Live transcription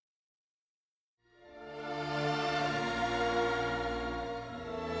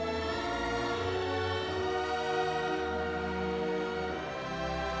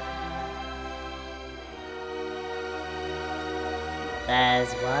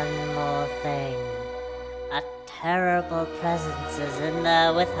there's one more thing. A terrible presence is in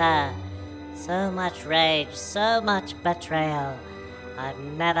there with her. So much rage, so much betrayal. I've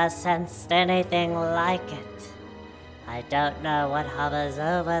never sensed anything like it. I don't know what hovers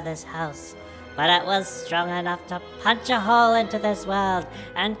over this house, but it was strong enough to punch a hole into this world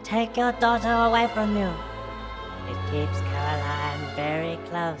and take your daughter away from you. It keeps Caroline very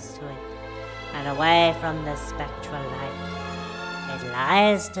close to it and away from the spectral light. It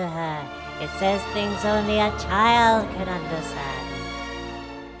lies to her. It says things only a child can understand.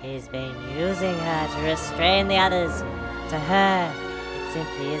 He's been using her to restrain the others. To her, it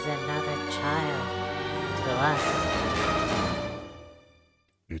simply is another child. To us,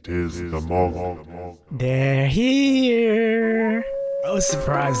 it is the Mog. They're here. I was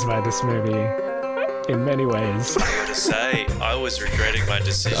surprised by this movie in many ways. I gotta say, I was regretting my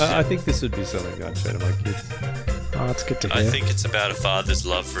decision. I think this would be something I'd show to my kids. Oh, that's good to hear. I think it's about a father's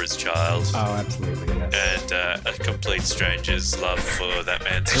love for his child. Oh, absolutely, yes. And a complete stranger's love for that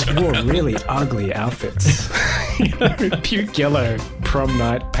man's They child. wore really ugly outfits. Puke yellow, prom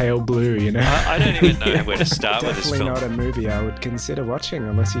night, pale blue, you know. I don't even know where to start with this Definitely film. not a movie I would consider watching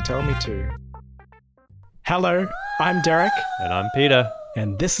unless you tell me to. Hello, I'm Derek, And I'm Peter.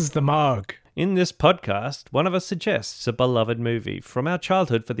 and this is The Mog. In this podcast, one of us suggests a beloved movie from our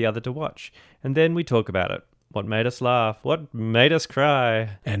childhood for the other to watch, and then we talk about it. What made us laugh? What made us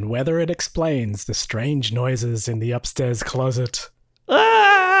cry? And whether it explains the strange noises in the upstairs closet, and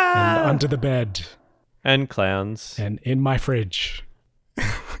Ah! under the bed, And clowns. and in my fridge.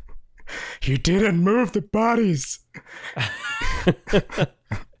 You didn't move the bodies.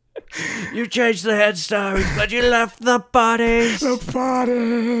 You changed the headstones, but you left the bodies. The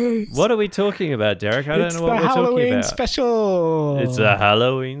bodies. What are we talking about, Derek? I don't It's know what the we're talking Halloween about. special. It's a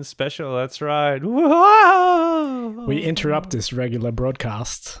Halloween special, that's right. Whoa! We interrupt this regular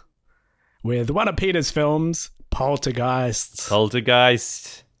broadcast with one of Peter's films, Poltergeist.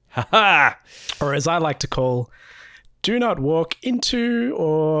 Poltergeist. Ha ha! Or as I like to call, do not walk into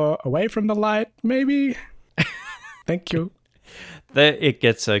or away from the light, maybe. Thank you. It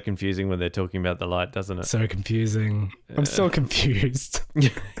gets so confusing when they're talking about the light, doesn't it? So confusing. I'm still confused.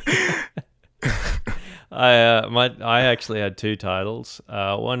 I actually had two titles.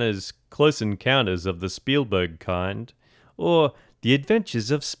 One is Close Encounters of the Spielberg Kind, or The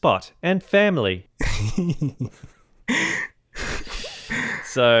Adventures of Spot and Family.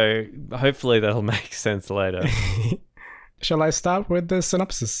 So hopefully that'll make sense later. Shall I start with the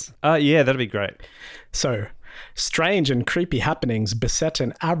synopsis? Yeah, that'd be great. So, strange and creepy happenings beset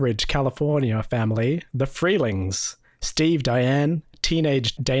an average California family, the Freelings. Steve, Diane,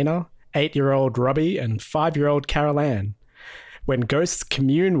 teenage Dana, 8-year-old Robbie, and 5-year-old Carol Ann, when ghosts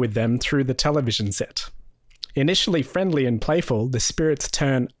commune with them through the television set. Initially friendly and playful, the spirits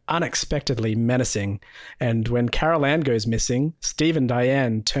turn unexpectedly menacing, and when Carol Ann goes missing, Steve and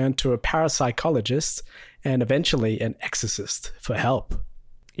Diane turn to a parapsychologist and eventually an exorcist for help.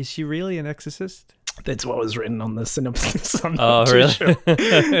 Is she really an exorcist? That's what was written on the synopsis. I'm Oh, not too really?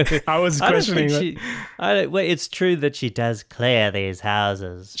 sure. I was questioning that. Well, it's true that she does clear these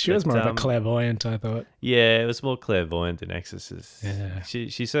houses. She was but, more of a clairvoyant, I thought. Yeah, it was more clairvoyant than exorcist. Yeah.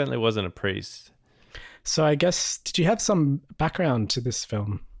 She certainly wasn't a priest. So I guess, did you have some background to this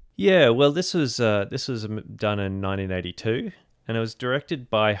film? Yeah, well, this was done in 1982, and it was directed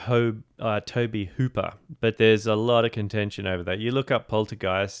by Tobe Hooper. But there's a lot of contention over that. You look up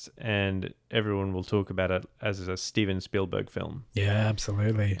Poltergeist, and everyone will talk about it as a Steven Spielberg film. Yeah,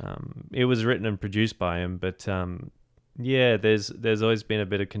 absolutely. It was written and produced by him, but yeah, there's always been a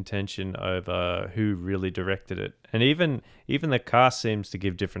bit of contention over who really directed it, and even the cast seems to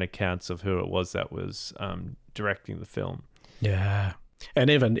give different accounts of who it was that was directing the film. Yeah.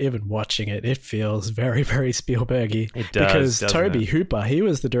 And even watching it, it feels very, very Spielbergy. It does, because doesn't Tobe it? Hooper, he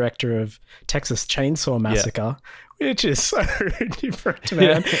was the director of Texas Chainsaw Massacre, which is so different,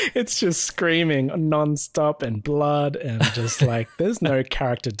 man. It's just screaming nonstop and blood and just like, there's no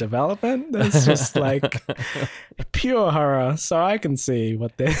character development. There's just like pure horror. So I can see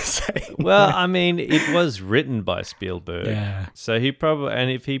what they're saying. Well, I mean, it was written by Spielberg, Yeah. so he probably, and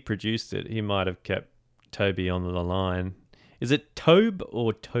if he produced it, he might have kept Toby on the line. Is it Tobe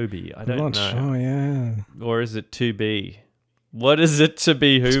or Toby? I don't I'm not know. sure, yeah. Or is it to be? What is it to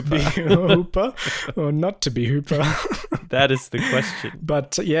be Hooper? Hooper or not to be Hooper. That is the question.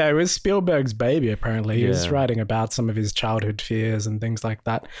 But yeah, it was Spielberg's baby, apparently. He was Yeah. writing about some of his childhood fears and things like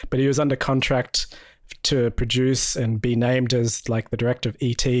that. But he was under contract to produce and be named as like the director of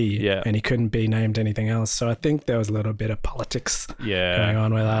E.T. Yeah. And he couldn't be named anything else. So I think there was a little bit of politics going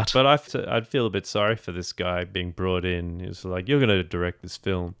on with that. But I'd feel a bit sorry for this guy being brought in. He was like, you're going to direct this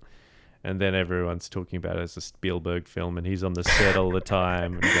film. And then everyone's talking about it as a Spielberg film, and he's on the set all the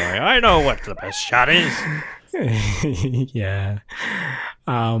time and going, I know what the best shot is. Yeah.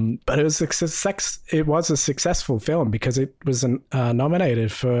 But it was a successful film because it was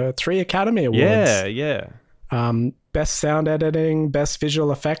nominated for 3 Academy Awards. Yeah. Best sound editing, best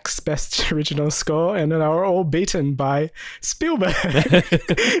visual effects, best original score, and they were all beaten by Spielberg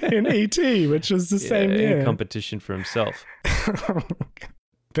in E.T., which was the same year. In competition for himself.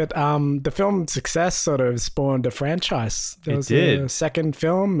 But the film's success sort of spawned a franchise. There was did. a second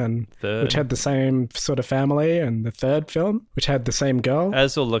film, which had the same sort of family, and the third film, which had the same girl.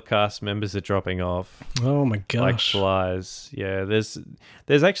 As all the cast members are dropping off. Oh my gosh. Like flies. Yeah, there's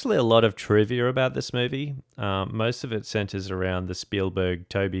actually a lot of trivia about this movie. Most of it centers around the Spielberg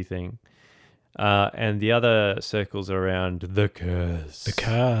Tobe thing. And the other circles around the curse. The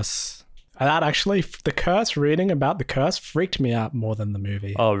curse. That actually, reading about the curse freaked me out more than the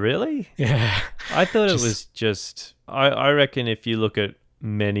movie. Oh, really? Yeah. I thought it was just... I reckon if you look at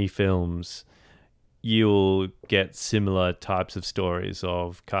many films, you'll get similar types of stories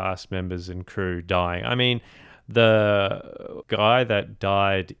of cast members and crew dying. I mean, the guy that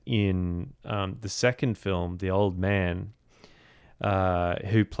died in the second film, the old man,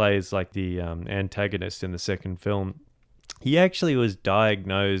 who plays like the antagonist in the second film, he actually was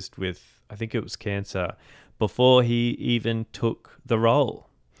diagnosed with, I think it was cancer, before he even took the role.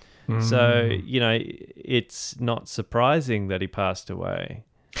 So, it's not surprising that he passed away.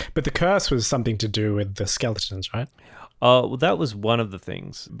 But the curse was something to do with the skeletons, right? Oh, well, that was one of the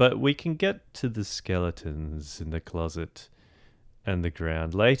things. But we can get to the skeletons in the closet and the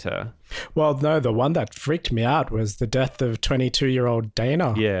ground later. Well, no, the one that freaked me out was the death of 22-year-old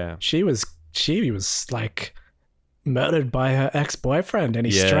Dana. Yeah. She was like murdered by her ex-boyfriend, and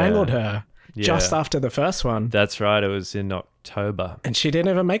he strangled her just after the first one. That's right. It was in October. And she didn't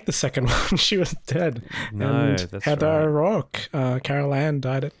even make the second one. She was dead. No, and that's Heather right. O'Rourke, Carol Ann,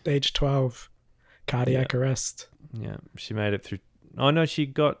 died at age 12. Cardiac arrest. Yeah, she made it through. Oh, no, she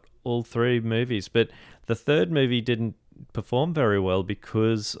got all 3 movies. But the third movie didn't perform very well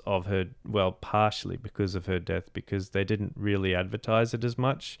because of her, partially because of her death, because they didn't really advertise it as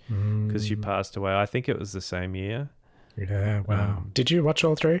much because she passed away. I think it was the same year. Yeah, wow. Did you watch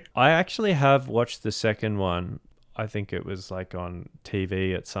all 3? I actually have watched the second one. I think it was like on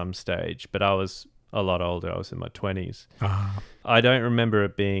TV at some stage, but I was a lot older. I was in my 20s. I don't remember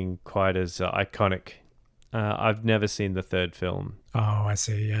it being quite as iconic. I've never seen the third film. Oh, I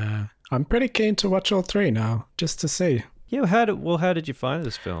see, yeah. I'm pretty keen to watch all 3 now, just to see. Yeah, how did you find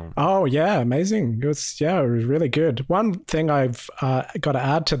this film? Oh, yeah, amazing. It was really good. One thing I've got to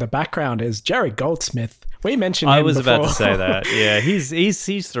add to the background is Jerry Goldsmith. We mentioned him I was before. about to say that. Yeah,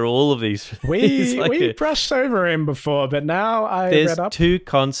 he's through all of these. We brushed over him before, but now There's read up. 2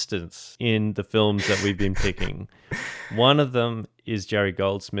 constants in the films that we've been picking. One of them is Jerry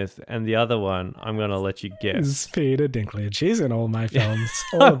Goldsmith, and the other one, I'm going to let you guess. Is Peter Dinklage. He's in all my films.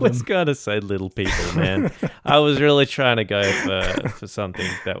 All I of them. was going to say Little People, man. I was really trying to go for something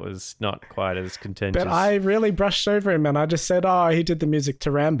that was not quite as contentious. But I really brushed over him, and I just said, he did the music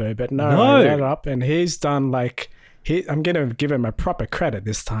to Rambo. But no. I read up, and he's done like... I'm going to give him a proper credit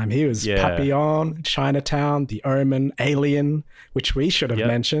this time. He was Papillon, Chinatown, The Omen, Alien, which we should have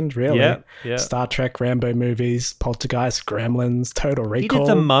mentioned, really. Yeah. Star Trek, Rambo movies, Poltergeist, Gremlins, Total Recall. He did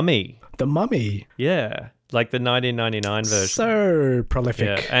The Mummy. The Mummy. Yeah, like the 1999 version. So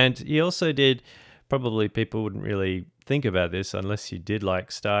prolific. Yeah, and he also did, probably people wouldn't really think about this unless you did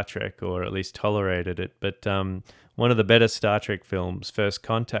like Star Trek or at least tolerated it, but one of the better Star Trek films, First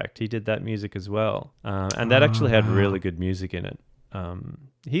Contact, he did that music as well. And that actually had really good music in it.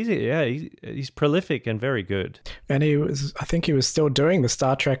 He's prolific and very good. And I think he was still doing the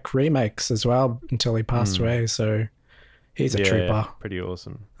Star Trek remakes as well until he passed away. So he's a trooper. Yeah, pretty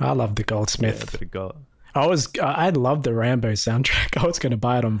awesome. I love the Goldsmith. Yeah, a bit of gold. I love the Rambo soundtrack. I was going to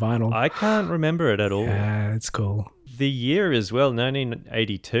buy it on vinyl. I can't remember it at all. Yeah, it's cool. The year as well,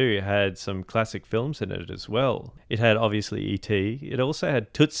 1982, had some classic films in it as well. It had obviously E.T. It also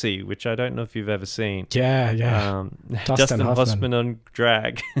had Tootsie, which I don't know if you've ever seen. Yeah. Dustin Hoffman on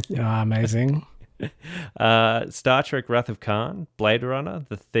drag. Yeah, amazing. Star Trek Wrath of Khan, Blade Runner,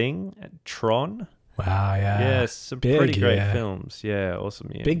 The Thing, Tron. Wow, yeah. Yeah, some pretty great films. Yeah, awesome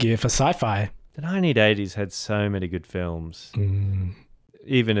year. Big year for sci-fi. The 1980s had so many good films.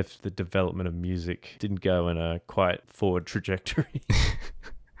 Even if the development of music didn't go in a quite forward trajectory.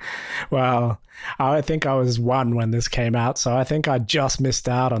 Wow. I think I was 1 when this came out, so I think I just missed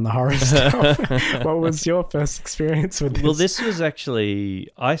out on the horror stuff. What was your first experience with this? Well, this was actually,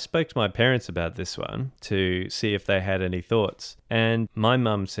 I spoke to my parents about this one to see if they had any thoughts. And my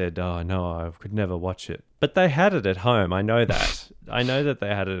mum said, oh, no, I could never watch it. But they had it at home. I know that. I know that they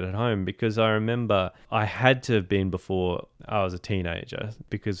had it at home because I remember I had to have been before I was a teenager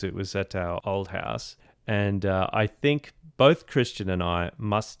because it was at our old house. And I think both Christian and I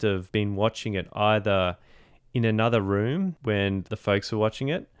must have been watching it either in another room when the folks were watching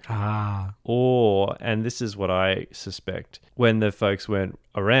it. Or, and this is what I suspect, when the folks weren't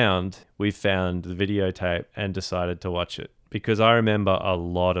around, we found the videotape and decided to watch it. Because I remember a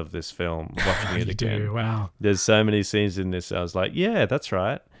lot of this film, watching it again. Do, wow. There's so many scenes in this. I was like, yeah, that's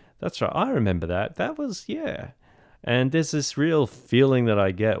right. That's right. I remember that. That was, yeah. And there's this real feeling that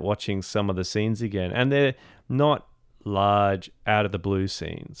I get watching some of the scenes again. And they're not large, out of the blue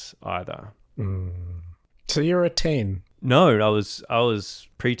scenes either. So you're a teen? No, I was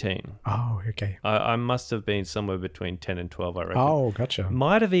preteen. Oh, okay. I must have been somewhere between 10 and 12, I reckon. Oh, gotcha.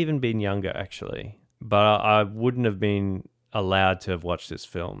 Might have even been younger, actually. But I wouldn't have been allowed to have watched this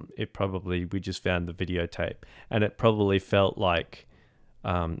film. We just found the videotape. And it probably felt like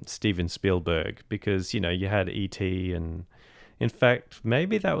Steven Spielberg because, you had E.T. and... In fact,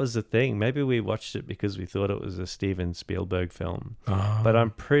 maybe that was the thing. Maybe we watched it because we thought it was a Steven Spielberg film. But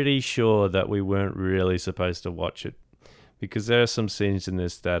I'm pretty sure that we weren't really supposed to watch it because there are some scenes in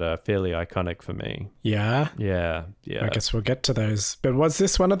this that are fairly iconic for me. Yeah? Yeah. I guess we'll get to those. But was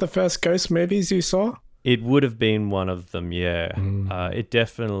this one of the first ghost movies you saw? It would have been one of them, yeah. It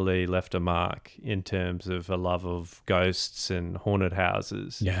definitely left a mark in terms of a love of ghosts and haunted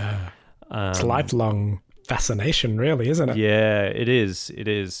houses. Yeah. It's lifelong fascination, really, isn't it? Yeah, it is. It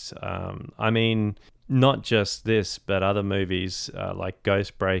is. I mean, not just this, but other movies like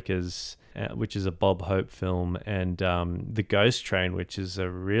Ghost Breakers, which is a Bob Hope film, and The Ghost Train, which is a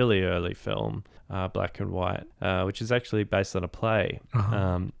really early film, black and white, which is actually based on a play,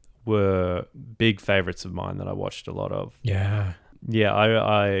 were big favorites of mine that I watched a lot of. Yeah. Yeah,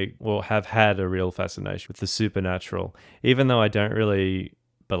 I have had a real fascination with the supernatural, even though I don't really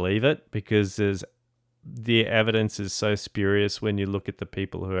believe it because the evidence is so spurious when you look at the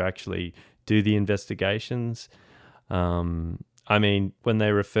people who actually do the investigations. I mean, when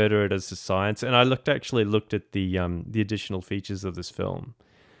they refer to it as a science, and I looked at the additional features of this film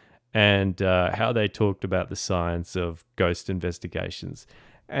and how they talked about the science of ghost investigations,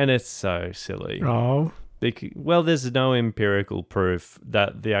 and it's so silly. Oh. Well, there's no empirical proof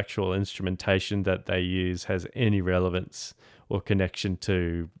that the actual instrumentation that they use has any relevance or connection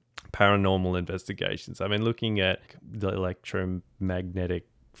to paranormal investigations. I mean, looking at the electromagnetic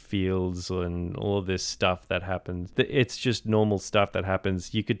fields and all of this stuff that happens, it's just normal stuff that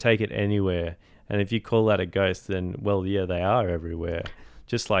happens. You could take it anywhere. And if you call that a ghost, then, well, yeah, they are everywhere.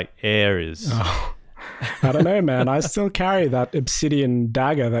 Just like air is. Oh. I don't know, man. I still carry that obsidian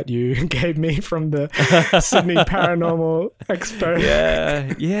dagger that you gave me from the Sydney Paranormal Expo.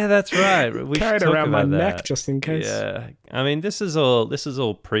 Yeah, that's right. We carried around my neck just in case. Yeah, I mean, this is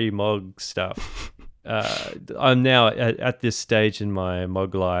all pre-Mog stuff. I'm now at this stage in my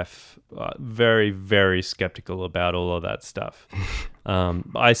Mog life, very, very skeptical about all of that stuff.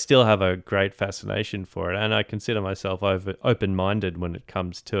 I still have a great fascination for it, and I consider myself open-minded when it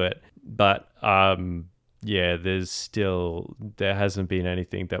comes to it. But yeah, there hasn't been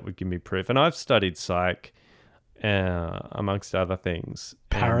anything that would give me proof. And I've studied psych, amongst other things.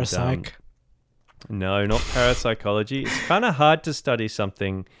 Parapsych? No, not parapsychology. It's kind of hard to study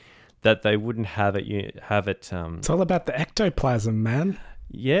something that they wouldn't have it. It's all about the ectoplasm, man.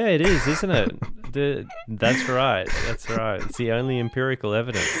 Yeah, it is, isn't it? That's right. That's right. It's the only empirical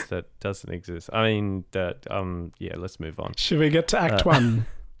evidence that doesn't exist. I mean, yeah, let's move on. Should we get to Act 1?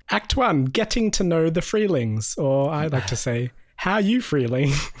 Act 1, getting to know the Freelings, or I like to say, how you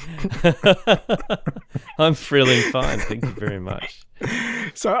freeling? I'm freeling fine. Thank you very much.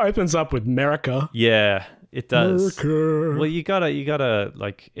 So it opens up with America. Yeah, it does. America. Well, you gotta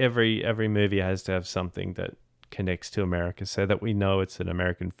like every movie has to have something that connects to America so that we know it's an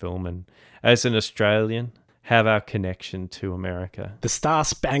American film, and as an Australian, have our connection to America. The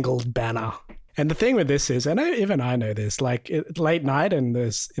Star-Spangled Banner. And the thing with this is, and even I know this, like late night in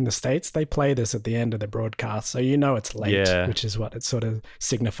the States, they play this at the end of the broadcast, so you know it's late, which is what it's sort of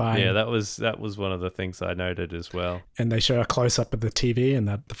signifying. Yeah, that was one of the things I noted as well. And they show a close-up of the TV and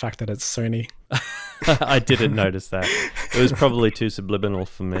the fact that it's Sony. I didn't notice that. It was probably too subliminal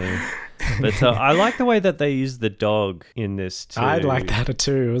for me. But I like the way that they use the dog in this too. I like that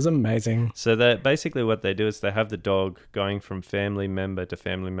too. It was amazing. So that basically what they do is they have the dog going from family member to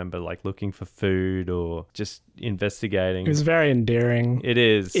family member, like looking for food or just investigating. It was very endearing. It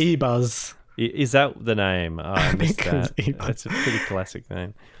is. E-Buzz. Is that the name? Oh, I missed think it was that. E-Buzz. That's a pretty classic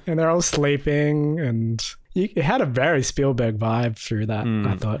name. And they're all sleeping, and it had a very Spielberg vibe through that.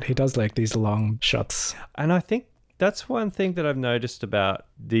 I thought he does like these long shots. And I think that's one thing that I've noticed about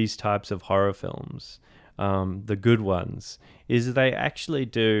these types of horror films, the good ones, is they actually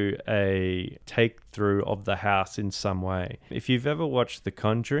do a take through of the house in some way. If you've ever watched The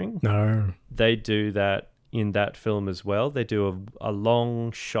Conjuring, No. they do that in that film as well. They do a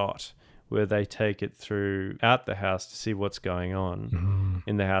long shot where they take it throughout the house to see what's going on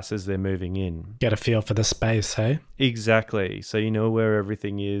in the house as they're moving in. Get a feel for the space, hey? Exactly. So you know where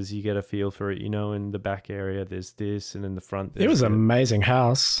everything is. You get a feel for it. You know, in the back area there's this, and in the front there's It was an that. amazing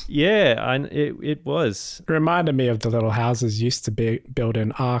house. Yeah, and it was. It reminded me of the little houses used to be built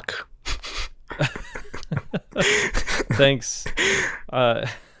in Ark. Thanks.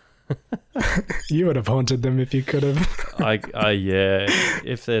 You would have haunted them if you could have. Yeah,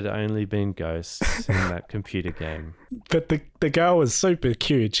 if there'd only been ghosts in that computer game. But the girl was super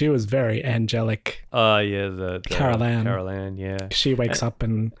cute. She was very angelic. Oh, yeah, the Carol Ann. Carol Ann, yeah. She wakes up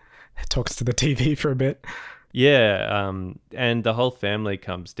and talks to the TV for a bit. Yeah, and the whole family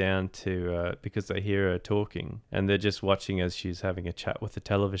comes down to, because they hear her talking, and they're just watching as she's having a chat with the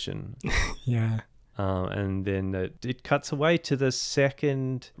television. Yeah. And then it cuts away to the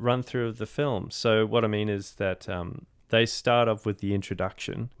second run through of the film. So what I mean is that they start off with the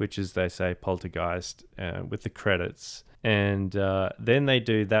introduction, which is, they say, Poltergeist, with the credits. And then they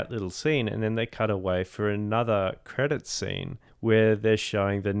do that little scene, and then they cut away for another credits scene where they're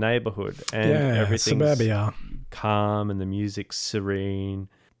showing the neighborhood, and everything's suburbia. calm and the music's serene.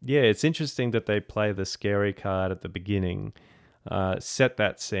 Yeah, it's interesting that they play the scary card at the beginning, set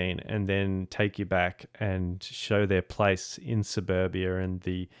that scene, and then take you back and show their place in suburbia and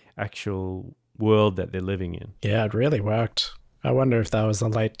the actual world that they're living in. Yeah, it really worked. I wonder if that was a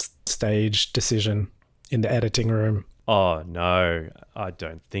late stage decision in the editing room. Oh no, I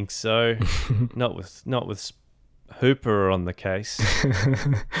don't think so. Not with Hooper on the case.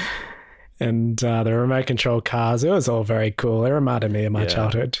 And the remote control cars, it was all very cool. It reminded me of my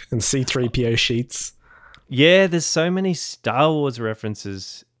childhood. And C-3PO sheets. Yeah, there's so many Star Wars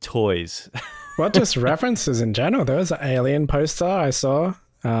references, toys. Well, just references in general. There was an Alien poster I saw.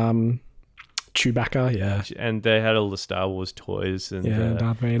 Chewbacca, yeah. And they had all the Star Wars toys and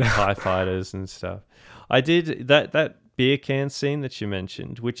Darth Vader. TIE fighters and stuff. I did that beer can scene that you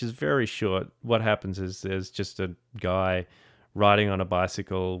mentioned, which is very short. What happens is there's just a guy riding on a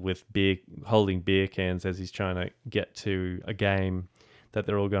bicycle with holding beer cans as he's trying to get to a game that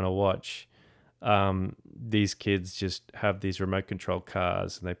they're all going to watch. These kids just have these remote control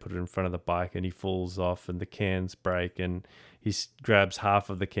cars, and they put it in front of the bike, and he falls off and the cans break, and he grabs half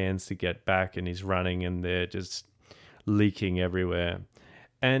of the cans to get back, and he's running, and they're just leaking everywhere.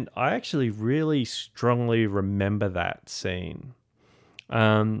 And I actually really strongly remember that scene,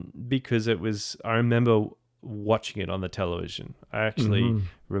 because I remember watching it on the television. I actually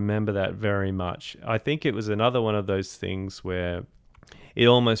remember that very much. I think it was another one of those things where it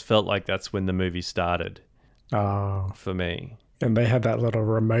almost felt like that's when the movie started for me. And they had that little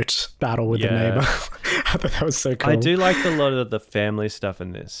remote battle with the neighbor. I thought that was so cool. I do like a lot of the family stuff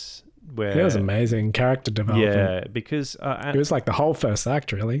in this. Where it was amazing character development. Yeah, because it was like the whole first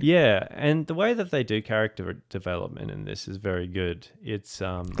act, really. Yeah, and the way that they do character development in this is very good. It's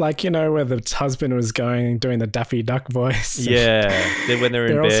like, where the husband was doing the Daffy Duck voice. Yeah, when they're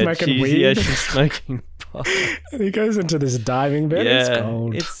in all bed, smoking weed. Yeah, she's smoking pot. And he goes into this diving bed. Yeah, it's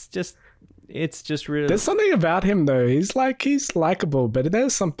gold. It's just really. There's something about him though. He's likable, but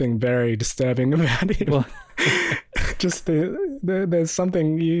there's something very disturbing about him. Well, just there's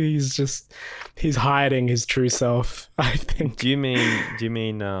something he's hiding his true self, I think. Do you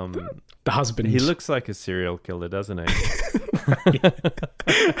mean the husband? He looks like a serial killer, doesn't he?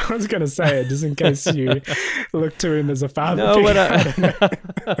 I was going to say it just in case you look to him as a father. No,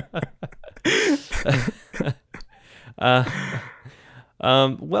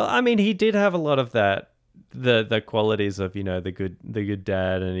 well, I mean, he did have a lot of that, the qualities of, the good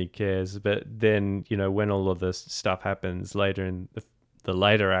dad, and he cares. But then, when all of this stuff happens later in the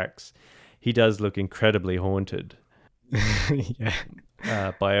later acts, he does look incredibly haunted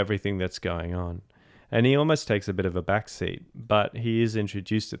by everything that's going on. And he almost takes a bit of a backseat, but he is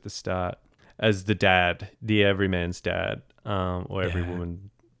introduced at the start as the dad, the everyman's dad, or every woman,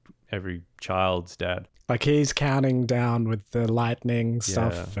 every child's dad. Like he's counting down with the lightning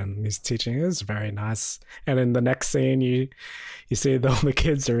stuff, and he's teaching. It was very nice. And in the next scene, you see all the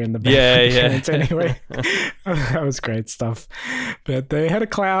kids are in the background. Anyway, that was great stuff. But they had a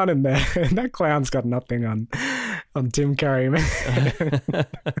clown in there, and that clown's got nothing on Tim Curry, man.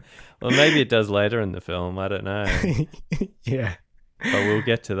 Well, maybe it does later in the film. I don't know. Yeah, but we'll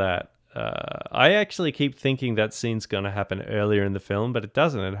get to that. I actually keep thinking that scene's going to happen earlier in the film, but it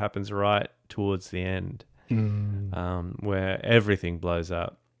doesn't. It happens right towards the end, where everything blows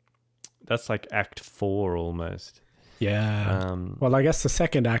up. That's like Act 4 almost. Yeah. Well, I guess the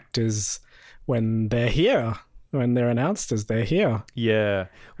second act is when they're here, when they're announced as they're here. Yeah.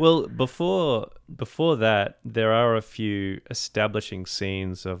 Well, before that, there are a few establishing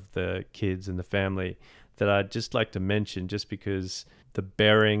scenes of the kids and the family that I'd just like to mention, just because the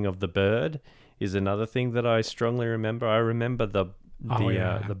burying of the bird is another thing that I strongly remember. I remember the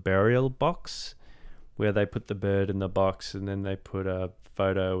burial box where they put the bird in the box and then they put a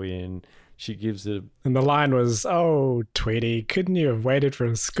photo in. She gives it, and the line was, "Oh, Tweety, couldn't you have waited for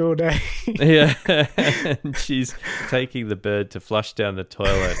a school day?" Yeah, and she's taking the bird to flush down the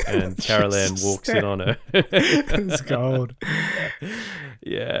toilet, and Carol Ann walks in on her. It's gold.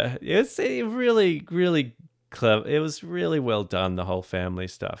 Yeah, it's really, really clever. It was really well done, the whole family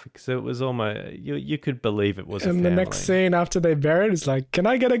stuff, because it was almost you could believe it was. And a the family. next scene after they bury it is like, "Can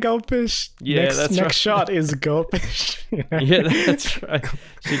I get a goldfish?" Yeah, that's next right. shot is a goldfish. You know? Yeah, that's right.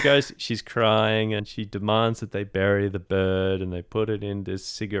 She's crying, and she demands that they bury the bird, and they put it in this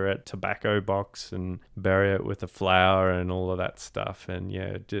cigarette tobacco box and bury it with a flower and all of that stuff. And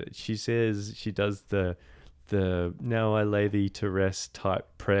yeah, she says she does the "Now I lay thee to rest" type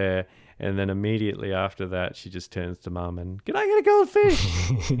prayer. And then immediately after that, she just turns to Mum and, "Can I get a goldfish?"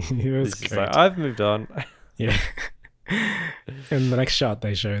 It was She's great. like, "I've moved on." Yeah. In the next shot,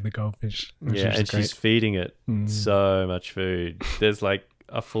 they show the goldfish. Yeah, and she's feeding it so much food. There's like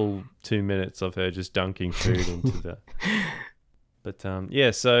a full 2 minutes of her just dunking food into the... But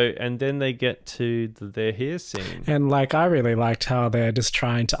yeah, so, and then they get to their here scene. And like, I really liked how they're just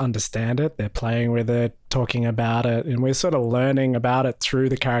trying to understand it. They're playing with it, talking about it, and we're sort of learning about it through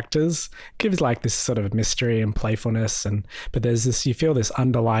the characters. It gives like this sort of mystery and playfulness, but there's this, you feel this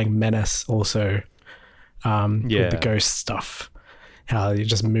underlying menace also with the ghost stuff. How it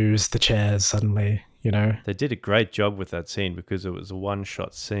just moves the chairs suddenly. You know, they did a great job with that scene because it was a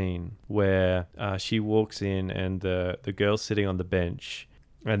one-shot scene where she walks in and the girl's sitting on the bench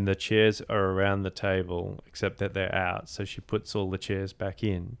and the chairs are around the table except that they're out. So she puts all the chairs back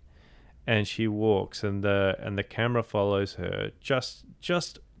in, and she walks, and the camera follows her just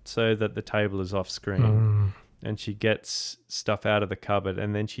so that the table is off screen. And she gets stuff out of the cupboard,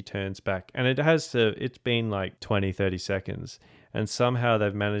 and then she turns back, and it's been like 20-30 seconds. And somehow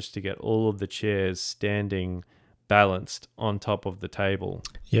they've managed to get all of the chairs standing balanced on top of the table.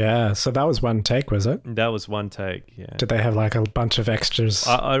 Yeah, so that was one take, was it? That was one take, yeah. Did they have like a bunch of extras?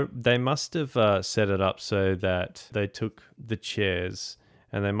 They must have set it up so that they took the chairs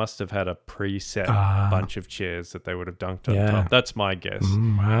and they must have had a preset bunch of chairs that they would have dunked on top. That's my guess.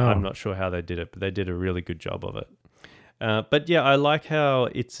 Wow. I'm not sure how they did it, but they did a really good job of it. But yeah, I like how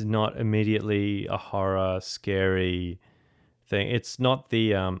it's not immediately a horror, scary thing. It's not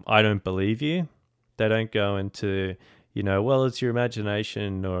the I don't believe you. They don't go into, well, it's your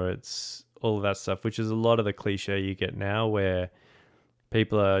imagination, or it's all of that stuff, which is a lot of the cliche you get now where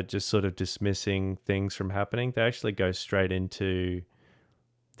people are just sort of dismissing things from happening. They actually go straight into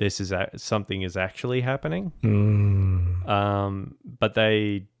something is actually happening. But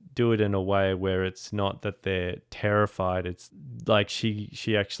they do it in a way where it's not that they're terrified. It's like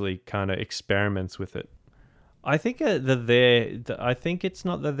she actually kind of experiments with it. I think I think it's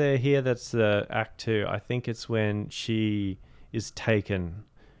not that they're here. That's the Act 2. I think it's when she is taken.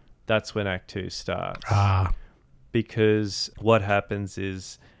 That's when Act 2 starts. Because what happens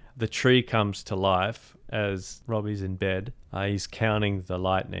is the tree comes to life as Robbie's in bed. He's counting the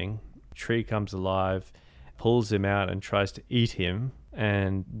lightning. Tree comes alive, pulls him out and tries to eat him.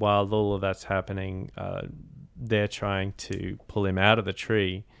 And while all of that's happening, they're trying to pull him out of the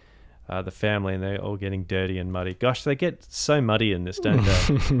tree. The family, and they're all getting dirty and muddy. Gosh, they get so muddy in this, don't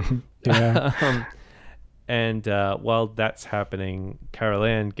they? Yeah. And while that's happening, Carol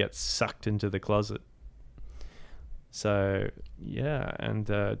Ann gets sucked into the closet. So, yeah, and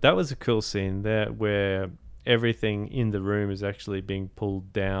that was a cool scene there where everything in the room is actually being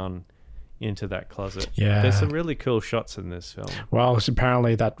pulled down into that closet. Yeah. There's some really cool shots in this film. Well,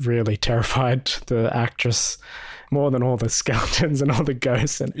 apparently that really terrified the actress more than all the skeletons and all the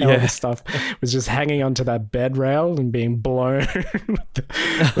ghosts and all the stuff. Was just hanging onto that bed rail and being blown with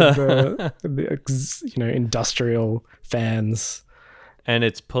the industrial fans. And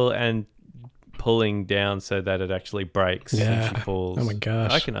it's pulling down so that it actually breaks and she falls. Oh my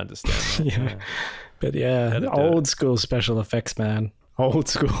gosh. I can understand that. Yeah. But the old school special effects, man. Old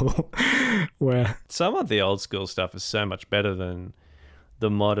school. Where some of the old school stuff is so much better than the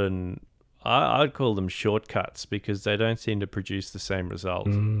modern. I'd call them shortcuts because they don't seem to produce the same result.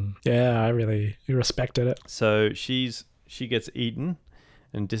 Yeah, I really respected it. So she gets eaten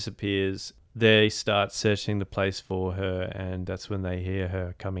and disappears. They start searching the place for her, and that's when they hear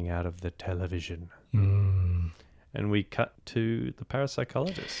her coming out of the television. And we cut to the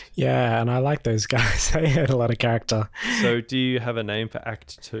parapsychologist. Yeah, and I like those guys. They had a lot of character. So do you have a name for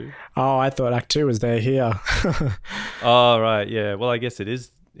Act 2? Oh, I thought Act 2 was there here. Oh, right, yeah. Well, I guess it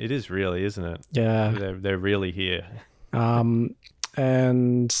is really, isn't it? Yeah. They're really here.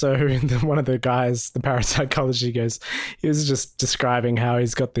 And so one of the guys, the parapsychology goes, he was just describing how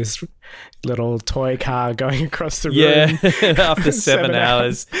he's got this little toy car going across the room. Yeah, after 7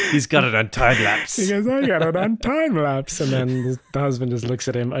 hours, he's got it on time lapse. He goes, I got it on time lapse. And then the husband just looks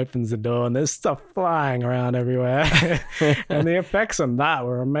at him, opens the door, and there's stuff flying around everywhere. And the effects on that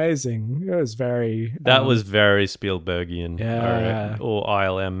were amazing. It was very... That was very Spielbergian. Yeah. Or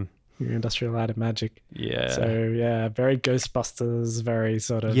ILM. Industrial Light of Magic. Yeah. So, very Ghostbusters, very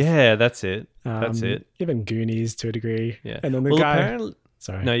sort of... Yeah, that's it. That's it. Even Goonies to a degree. Yeah. And then the guy... Apparently...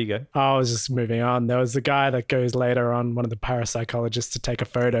 Sorry. No, you go. Oh, I was just moving on. There was the guy that goes later on, one of the parapsychologists, to take a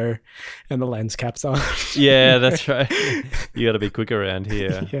photo, and the lens cap's on. Yeah, that's right. You got to be quick around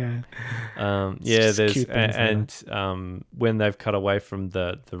here. Yeah. There's when they've cut away from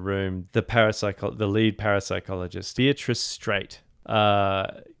the room, the lead parapsychologist, Beatrice Straight,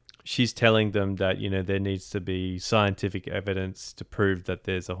 she's telling them that there needs to be scientific evidence to prove that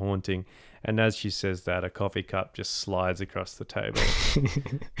there's a haunting. And as she says that, a coffee cup just slides across the table.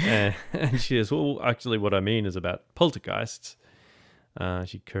 and she says, well, actually what I mean is about poltergeists.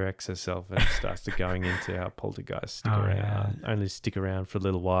 She corrects herself and starts to going into how poltergeists only stick around for a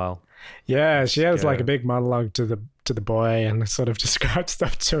little while. Yeah, she has like a big monologue to the boy and sort of describes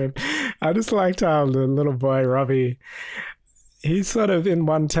stuff to him. I just liked how the little boy, Robbie... He's sort of in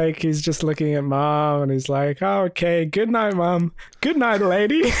one take, he's just looking at Mom and he's like, oh, okay, good night, Mom. Good night,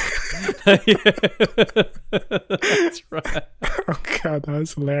 lady. That's right. Oh, God, that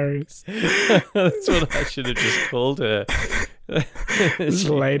was hilarious. That's what I should have just called her. This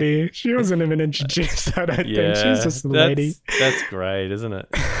lady. She wasn't even introduced, I don't think. She's just a lady. That's great, isn't it?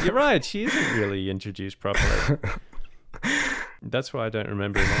 You're right, she isn't really introduced properly. That's why I don't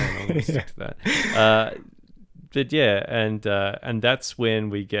remember her name. I'm going to stick to that. But yeah, and that's when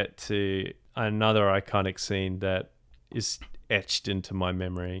we get to another iconic scene that is etched into my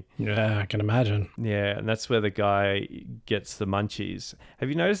memory. Yeah, I can imagine. Yeah, and that's where the guy gets the munchies. Have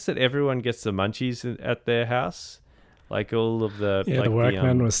you noticed that everyone gets the munchies at their house? Like all of the... Yeah, the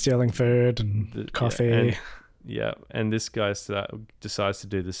workmen were stealing food and coffee. And this guy decides to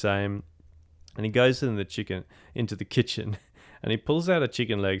do the same. And he goes into the kitchen. And he pulls out a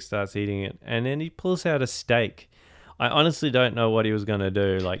chicken leg, starts eating it, and then he pulls out a steak. I honestly don't know what he was going to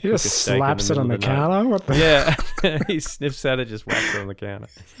do. Like, he cook just a steak slaps in the it on the middle counter? of the night. Yeah. He sniffs at it, just whacks it on the counter.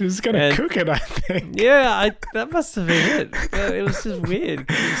 He was going to cook it, I think. Yeah, that must have been it. It was just weird.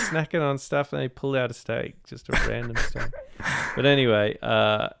 He was snacking on stuff, and he pulled out a steak, just a random steak. But anyway...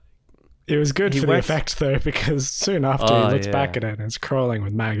 it was good for the effect, though, because soon after he looks back at it and it's crawling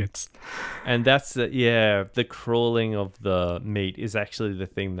with maggots. And that's the crawling of the meat is actually the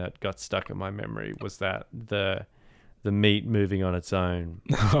thing that got stuck in my memory, was that the meat moving on its own.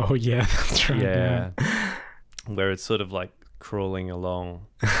 Oh, yeah, that's right. Yeah. Where it's sort of like crawling along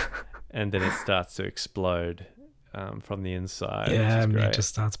and then it starts to explode from the inside. Yeah, meat just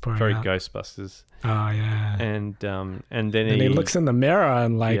starts pouring Very out. Ghostbusters. Oh, yeah. And then he looks in the mirror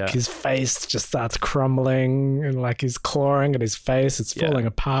and his face just starts crumbling and like he's clawing at his face. It's falling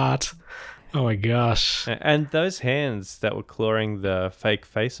apart. Oh my gosh. And those hands that were clawing the fake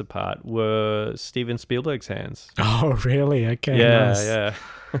face apart were Steven Spielberg's hands. Oh, really? Okay. Yeah, nice. yeah.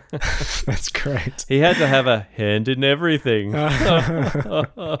 That's great. He had to have a hand in everything.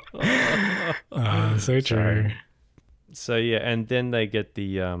 So true. So yeah, and then they get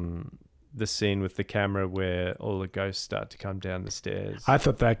the scene with the camera where all the ghosts start to come down the stairs. I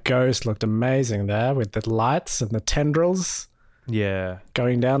thought that ghost looked amazing there with the lights and the tendrils. Yeah.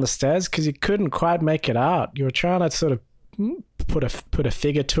 Going down the stairs because you couldn't quite make it out. You were trying to sort of put a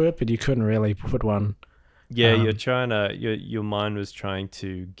figure to it, but you couldn't really put one. Yeah, your mind was trying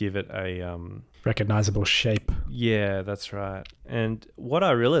to give it a recognizable shape. Yeah, that's right. And what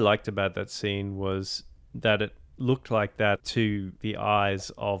I really liked about that scene was that it looked like that to the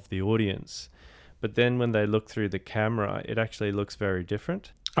eyes of the audience. But then when they look through the camera, it actually looks very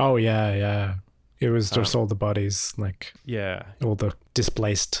different. Oh, yeah. It was just all the bodies, like all the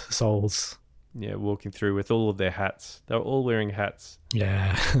displaced souls. Yeah, walking through with all of their hats. They were all wearing hats.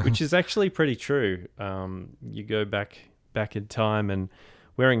 Yeah. Which is actually pretty true. You go back in time and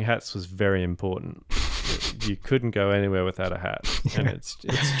wearing hats was very important. You couldn't go anywhere without a hat. And it's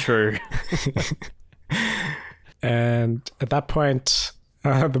true. And at that point,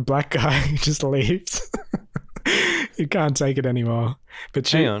 the black guy just leaves. He can't take it anymore. But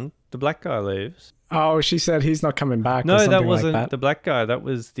hang on, the black guy leaves. Oh, she said he's not coming back. No, or something that wasn't like that. the black guy. That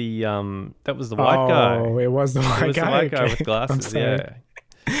was the white guy. Oh, it was the white guy. It was the white guy okay. with glasses. Yeah.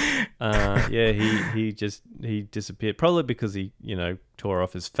 He disappeared probably because he tore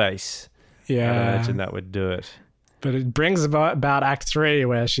off his face. Yeah, I'd imagine that would do it. But it brings about Act 3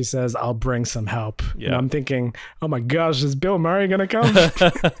 where she says, "I'll bring some help." Yeah. And I'm thinking, oh my gosh, is Bill Murray going to come?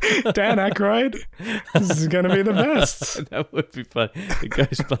 Dan Aykroyd? This is going to be the best. That would be fun. The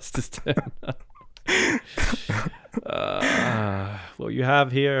Ghostbusters turn up. What you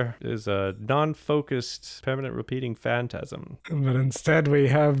have here is a non-focused, permanent repeating phantasm. But instead we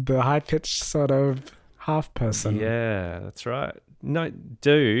have the high-pitched sort of half person. Yeah, that's right. No,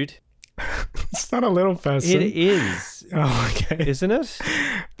 dude. It's not a little person. It is. Oh, okay. Isn't it?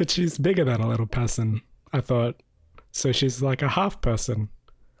 But she's bigger than a little person, I thought. So she's like a half person.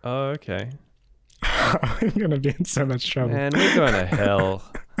 Oh, okay. I'm going to be in so much trouble. Man, we're going to hell.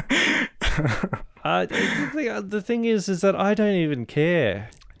 The thing is that I don't even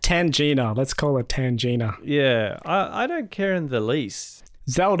care. Tangina. Let's call it Tangina. Yeah, I don't care in the least.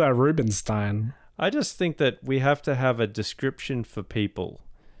 Zelda Rubinstein. I just think that we have to have a description for people.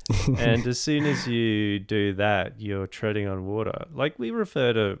 And as soon as you do that, you're treading on water. Like we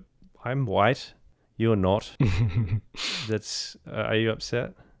refer to, I'm white, you're not. That's. Are you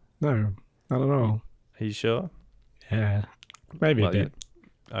upset? No, not at all. Are you sure? Yeah, maybe a bit.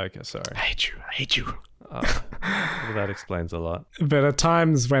 Okay, sorry. I hate you. Well, that explains a lot. But at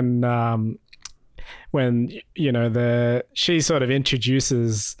times when she sort of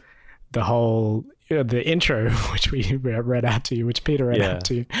introduces the whole the intro, which we read out to you, which Peter read out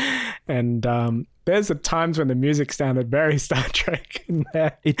to you, and there's at times when the music sounded very Star Trek in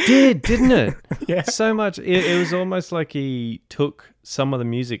there. It did, didn't it? Yeah, so much. It was almost like he took some of the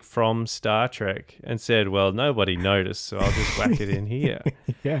music from Star Trek and said, "Well, nobody noticed, so I'll just whack it in here."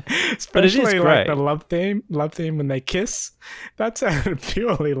 Yeah, especially but it is great. Like the love theme when they kiss. That sounded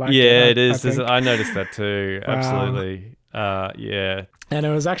purely like it is. I noticed that too. Absolutely. Yeah. And it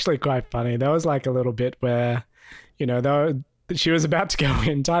was actually quite funny. There was like a little bit where, she was about to go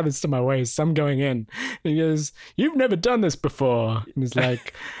in, tie this to my waist, I'm going in. And he goes, "You've never done this before." And he's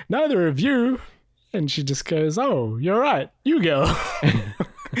like, "Neither of you." And she just goes, "Oh, you're right. You go."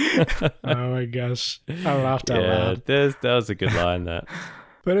 Oh my gosh. I laughed out loud. That was a good line, that.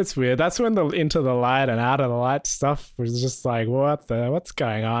 But it's weird. That's when the into the light and out of the light stuff was just like, what's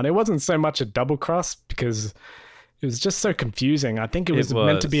going on? It wasn't so much a double cross because it was just so confusing. I think it was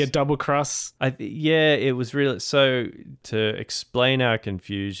meant to be a double cross. It was really... So, to explain our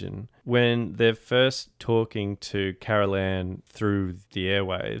confusion, when they're first talking to Carol Ann through the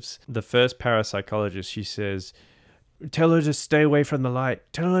airwaves, the first parapsychologist, she says, "Tell her to stay away from the light.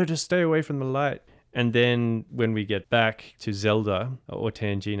 Tell her to stay away from the light." And then when we get back to Zelda or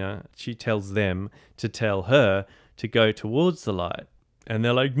Tangina, she tells them to tell her to go towards the light. And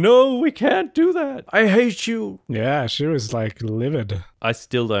they're like, "No, we can't do that. I hate you." Yeah, she was like livid. I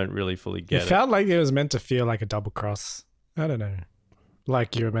still don't really fully get it. It felt like it was meant to feel like a double cross. I don't know.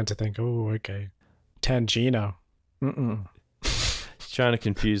 Like you were meant to think, oh, okay. Tangina. She's trying to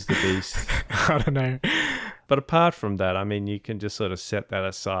confuse the beast. I don't know. But apart from that, I mean, you can just sort of set that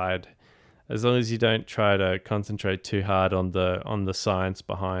aside. As long as you don't try to concentrate too hard on the science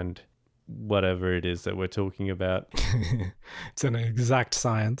behind whatever it is that we're talking about. It's an exact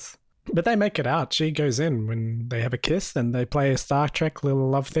science. But they make it out. She goes in when they have a kiss and they play a Star Trek little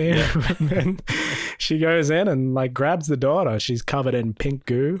love theme. Yeah. And then she goes in and like grabs the daughter. She's covered in pink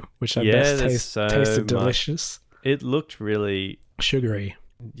goo, which I best tasted delicious. It looked really sugary.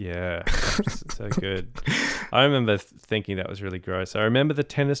 Yeah, so good. I remember thinking that was really gross. I remember the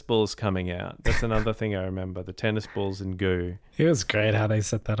tennis balls coming out. That's another thing I remember, the tennis balls and goo. It was great how they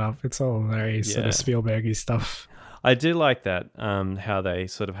set that up. It's all very sort of Spielberg-y stuff. I do like that, how they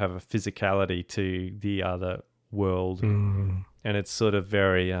sort of have a physicality to the other world. and it's sort of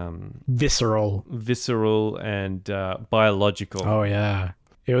very Visceral. and biological. Oh, yeah.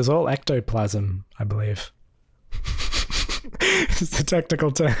 It was all ectoplasm, I believe. It's the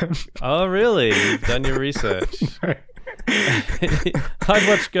technical term. Oh, really? You've done your research. No. I've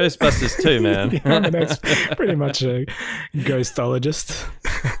watched Ghostbusters too, man. Yeah, I'm pretty much a ghostologist.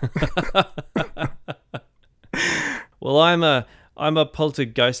 Well, I'm a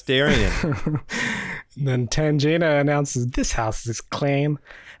poltergeistarian. And then Tangina announces this house is clean.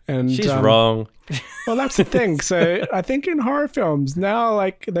 And She's wrong. Well, that's the thing. So I think in horror films now,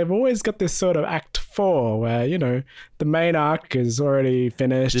 like, they've always got this sort of act 4 where, you know, the main arc is already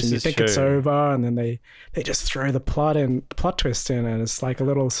finished and you think it's over, and then they just throw the plot twist in, and it's like a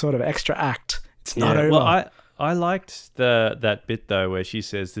little sort of extra act. It's not over. Well, I liked that bit though where she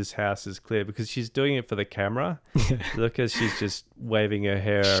says this house is clear, because she's doing it for the camera. Look, as she's just waving her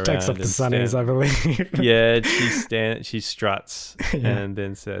hair around. She takes off the sunnies, I believe. Yeah, she struts and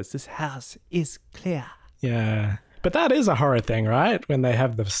then says, "This house is clear." Yeah, but that is a horror thing, right? When they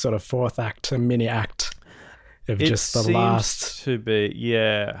have the sort of fourth act, a mini act of just the last. To be,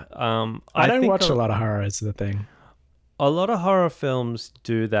 yeah. I don't watch a lot of horror. Is the thing. A lot of horror films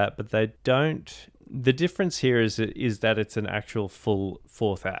do that, but they don't. The difference here is that it's an actual full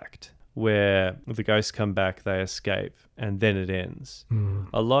fourth act where the ghosts come back, they escape, and then it ends.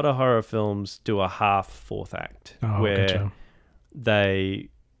 A lot of horror films do a half fourth act where they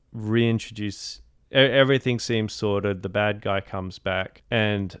reintroduce, everything seems sorted, the bad guy comes back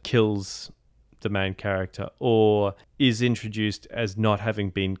and kills the main character, or is introduced as not having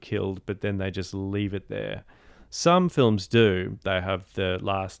been killed, but then they just leave it there. Some films do. They have the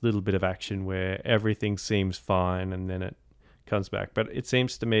last little bit of action where everything seems fine and then it comes back. But it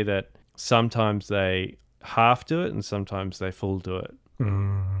seems to me that sometimes they half do it and sometimes they full do it.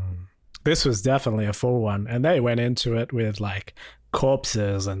 This was definitely a full one. And they went into it with like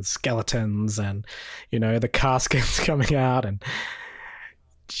corpses and skeletons and, you know, the caskets coming out. And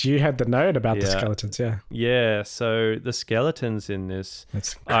you had the note about the skeletons, Yeah, so the skeletons in this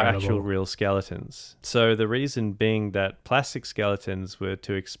are actual real skeletons. So the reason being that plastic skeletons were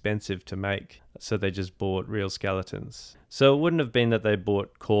too expensive to make, so they just bought real skeletons. So it wouldn't have been that they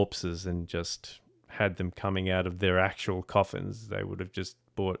bought corpses and just had them coming out of their actual coffins. They would have just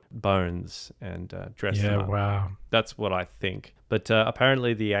bought tones and dressed them up. Yeah, wow. That's what I think. But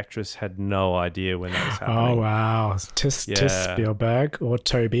apparently the actress had no idea when that was happening. Oh, wow. Tis Spielberg or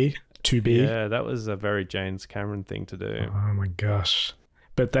Tobe. Yeah, that was a very James Cameron thing to do. Oh, my gosh.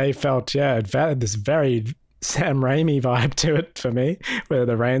 But they felt, it had this very Sam Raimi vibe to it for me, where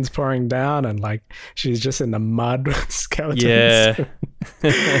the rain's pouring down and like she's just in the mud with skeletons. Yeah.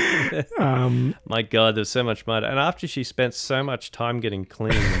 My God, there's so much mud. And after she spent so much time getting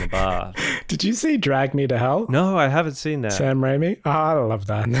clean in the bath. Did you see Drag Me to Hell? No, I haven't seen that. Sam Raimi? Oh, I love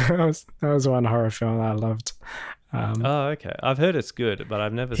that. That was one horror film I loved. Okay. I've heard it's good, but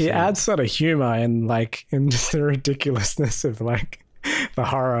I've never seen it. He adds sort of humor in just the ridiculousness of like the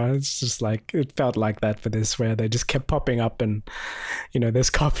horror. It's just like, it felt like that for this, where they just kept popping up and, you know, there's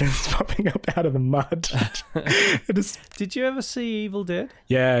coffins popping up out of the mud. Did you ever see Evil Dead?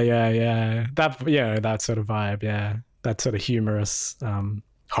 Yeah. That sort of vibe, yeah. That sort of humorous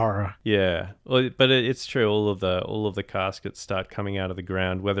horror. Yeah. Well, but it's true. All of the caskets start coming out of the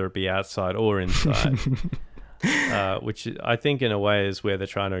ground, whether it be outside or inside. Which I think in a way is where they're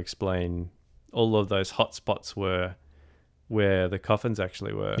trying to explain all of those hot spots were where the coffins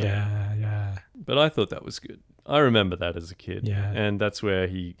actually were. Yeah. But I thought that was good. I remember that as a kid. Yeah. And that's where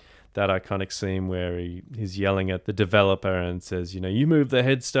that iconic scene where he's yelling at the developer and says, you know, you moved the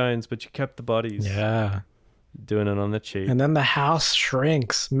headstones, but you kept the bodies. Yeah. Doing it on the cheap. And then the house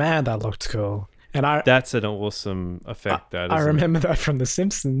shrinks. Man, that looked cool. And that's an awesome effect. I remember that from The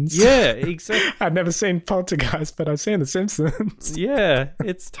Simpsons. Yeah, exactly. I've never seen Poltergeist, but I've seen The Simpsons. Yeah,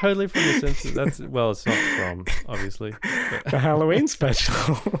 it's totally from The Simpsons. It's not from, obviously. But. The Halloween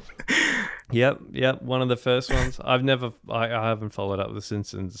special. Yep. One of the first ones. I haven't followed up The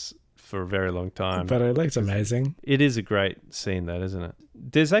Simpsons for a very long time. But it looks amazing. It is a great scene, that, isn't it?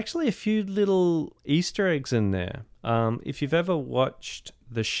 There's actually a few little Easter eggs in there. If you've ever watched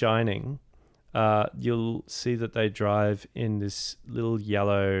The Shining, you'll see that they drive in this little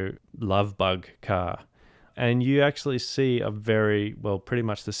yellow love bug car. And you actually see pretty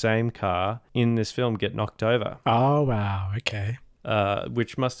much the same car in this film get knocked over. Oh, wow. Okay.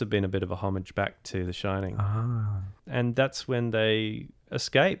 Which must have been a bit of a homage back to The Shining. Ah. And that's when they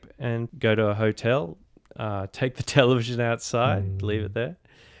escape and go to a hotel, take the television outside, leave it there.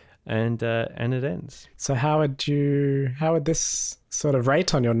 and it ends. So how would this sort of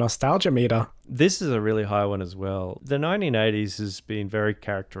rate on your nostalgia meter? This is a really high one as well. The 1980s has been very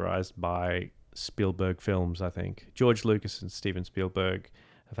characterized by Spielberg films, I think. George Lucas and Steven Spielberg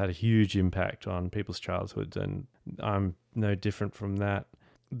have had a huge impact on people's childhoods, and I'm no different from that.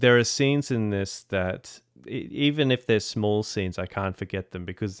 There are scenes in this that, even if they're small scenes, I can't forget them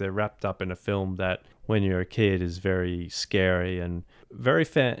because they're wrapped up in a film that, when you're a kid, is very scary and very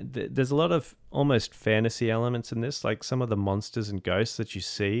there's a lot of almost fantasy elements in this. Like some of the monsters and ghosts that you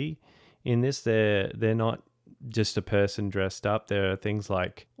see in this, they're not just a person dressed up. There are things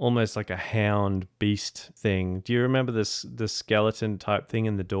like almost like a hound beast thing. Do you remember the skeleton type thing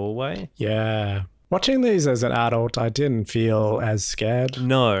in the doorway? Yeah. Watching these as an adult, I didn't feel as scared.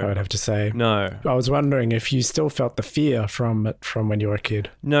 No. I would have to say. No. I was wondering if you still felt the fear from it from when you were a kid.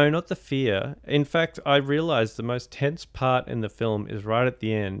 No, not the fear. In fact, I realized the most tense part in the film is right at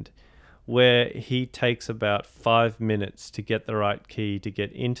the end, where he takes about 5 minutes to get the right key to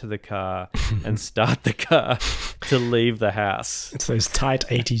get into the car and start the car to leave the house. It's those tight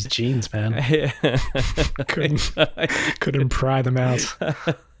 80s jeans, man. Yeah. Couldn't pry them out.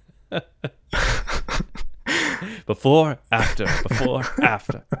 Before, after.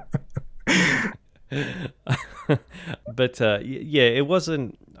 But yeah, it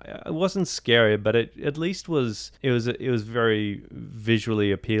wasn't scary, but it at least was very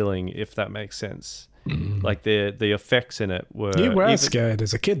visually appealing, if that makes sense. Like the effects in it were. You were scared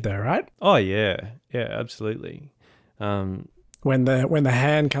as a kid, though, right? Oh yeah, absolutely. When the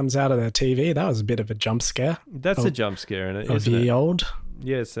hand comes out of the TV, that was a bit of a jump scare. That's a jump scare in it, of isn't the it? old.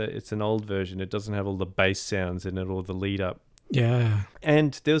 Yeah, it's an old version. It doesn't have all the bass sounds in it or the lead up. Yeah.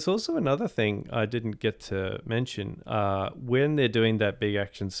 And there was also another thing I didn't get to mention. When they're doing that big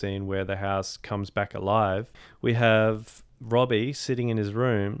action scene where the house comes back alive, we have Robbie sitting in his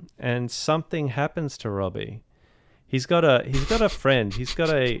room, and something happens to Robbie. He's got a friend. He's got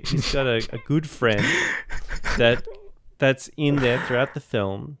a good friend that's in there throughout the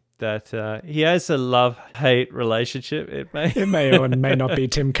film. That he has a love-hate relationship. It may or may not be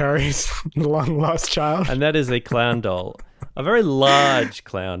Tim Curry's long-lost child. And that is a clown doll. A very large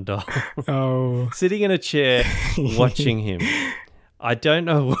clown doll. Oh. Sitting in a chair watching him. I don't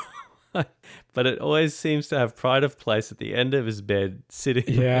know why, but it always seems to have pride of place at the end of his bed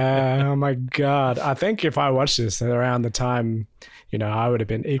sitting there. Oh my God. I think if I watched this around the time, I would have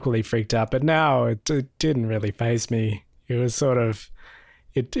been equally freaked out. But now it didn't really faze me. It was sort of...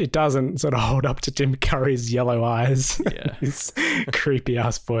 It doesn't sort of hold up to Tim Curry's yellow eyes. Yeah. His creepy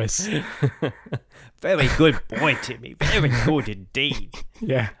ass voice. Very good boy, Timmy. Very good indeed.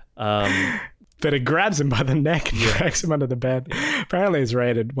 Yeah. But it grabs him by the neck and drags him under the bed. Apparently it's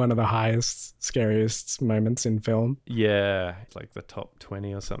rated one of the highest, scariest moments in film. Yeah. Like the top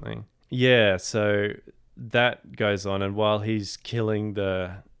 20 or something. Yeah. So that goes on. And while he's killing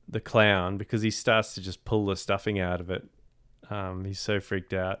the clown, because he starts to just pull the stuffing out of it, he's so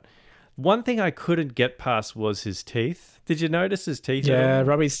freaked out. One thing I couldn't get past was his teeth. Did you notice his teeth? Yeah,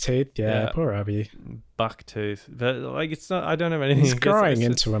 Robbie's teeth. Yeah, poor Robbie. Buck tooth. But it's not. I don't have anything. He's growing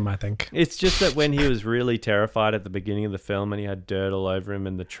into him, I think. It's just that when he was really terrified at the beginning of the film and he had dirt all over him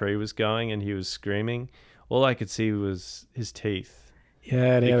and the tree was going and he was screaming, all I could see was his teeth.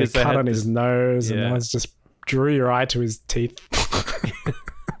 Yeah, and he had a cut on his nose, and I just drew your eye to his teeth.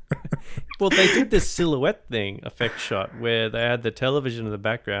 Well, they did this silhouette thing, effect shot, where they had the television in the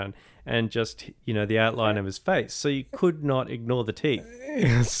background and just, the outline of his face. So you could not ignore the teeth.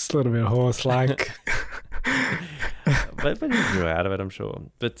 It's a little bit horse-like. but he grew out of it, I'm sure.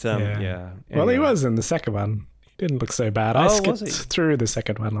 But, yeah. Anyway. Well, he was in the second one. He didn't look so bad. I skipped through the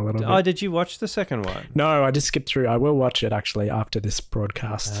second one a little bit. Oh, did you watch the second one? No, I just skipped through. I will watch it, actually, after this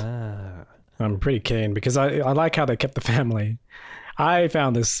broadcast. I'm pretty keen because I like how they kept the family. I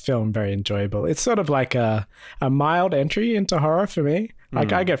found this film very enjoyable. It's sort of like a mild entry into horror for me.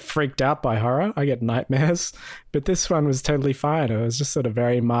 Like I get freaked out by horror. I get nightmares. But this one was totally fine. It was just sort of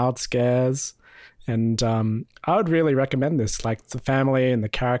very mild scares. And I would really recommend this. Like the family and the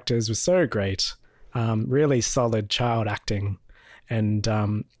characters were so great. Really solid child acting. And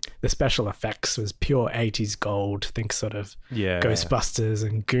the special effects was pure 80s gold. Think sort of Ghostbusters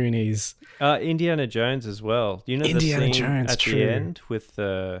and Goonies. Indiana Jones as well. You know Indiana the scene Jones, at the end with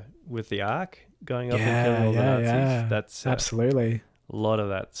the ark going up and killing all the Nazis? Yeah. That's absolutely a lot of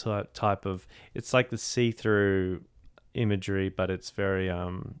that type of... It's like the see-through imagery, but it's very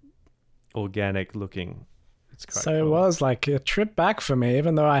organic looking. It's quite cool. It was like a trip back for me,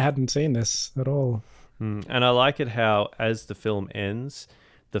 even though I hadn't seen this at all. And I like it how, as the film ends,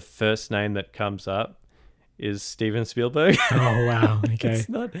 the first name that comes up is Steven Spielberg. Oh, wow. Okay.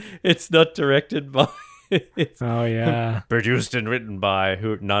 It's not directed by. It's Oh, yeah. produced and written by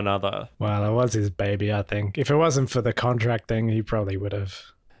none other. Well, it was his baby, I think. If it wasn't for the contract thing, he probably would have.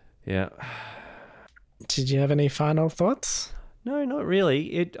 Yeah. Did you have any final thoughts? No, not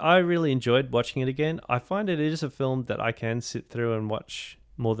really. I really enjoyed watching it again. I find it is a film that I can sit through and watch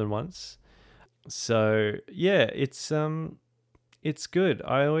more than once. So yeah, it's good.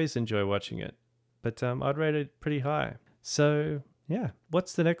 I always enjoy watching it, but I'd rate it pretty high. So yeah,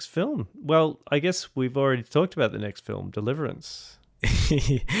 what's the next film? Well, I guess we've already talked about the next film, Deliverance.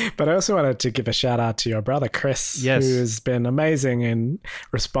 But I also wanted to give a shout out to your brother Chris, Yes. who has been amazing in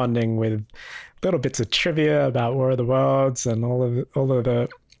responding with little bits of trivia about War of the Worlds and all of the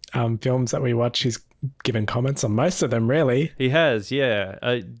films that we watch. He's given comments on most of them, really. He has, yeah,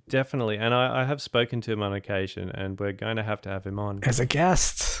 definitely. And I have spoken to him on occasion, and we're going to have him on. As a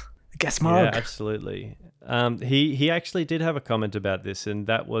guest Mog. Yeah, absolutely. He actually did have a comment about this, and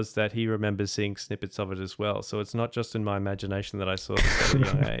that was that he remembers seeing snippets of it as well. So it's not just in my imagination that I saw this at a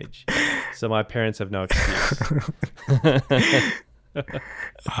young age. So my parents have no excuse.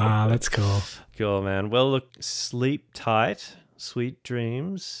 That's cool. Cool, man. Well, look, sleep tight, sweet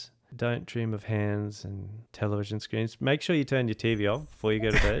dreams. Don't dream of hands and television screens. Make sure you turn your TV off before you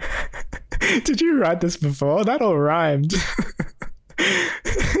go to bed. Did you write this before? That all rhymed.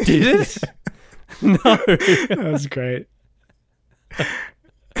 Did it? No. That was great.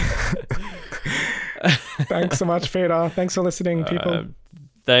 Thanks so much, Peter. Thanks for listening, people.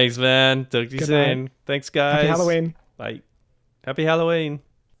 Thanks, man. Talk to you Good soon. night. Thanks, guys. Happy Halloween. Bye. Happy Halloween.